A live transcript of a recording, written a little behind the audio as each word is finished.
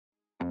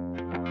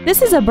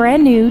This is a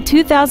brand new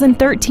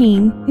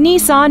 2013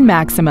 Nissan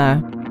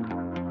Maxima.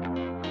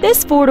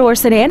 This four-door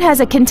sedan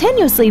has a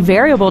continuously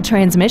variable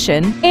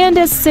transmission and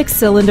a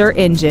 6-cylinder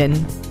engine.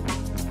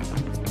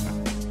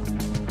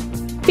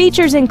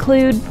 Features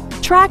include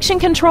traction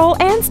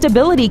control and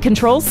stability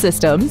control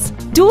systems,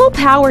 dual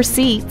power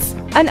seats,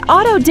 an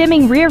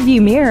auto-dimming rearview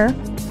mirror,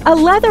 a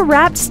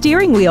leather-wrapped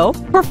steering wheel,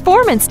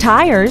 performance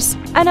tires,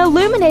 an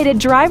illuminated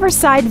driver's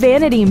side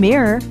vanity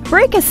mirror,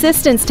 brake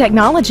assistance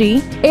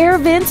technology, air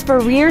vents for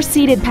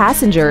rear-seated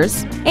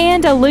passengers,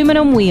 and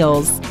aluminum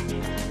wheels.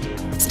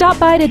 Stop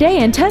by today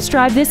and test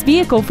drive this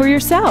vehicle for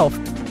yourself.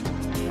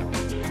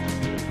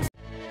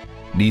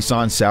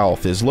 Nissan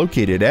South is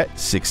located at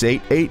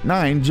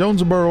 6889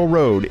 Jonesboro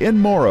Road in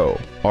Morrow.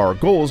 Our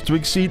goal is to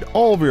exceed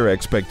all of your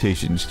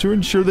expectations to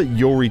ensure that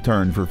you'll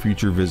return for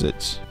future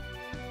visits.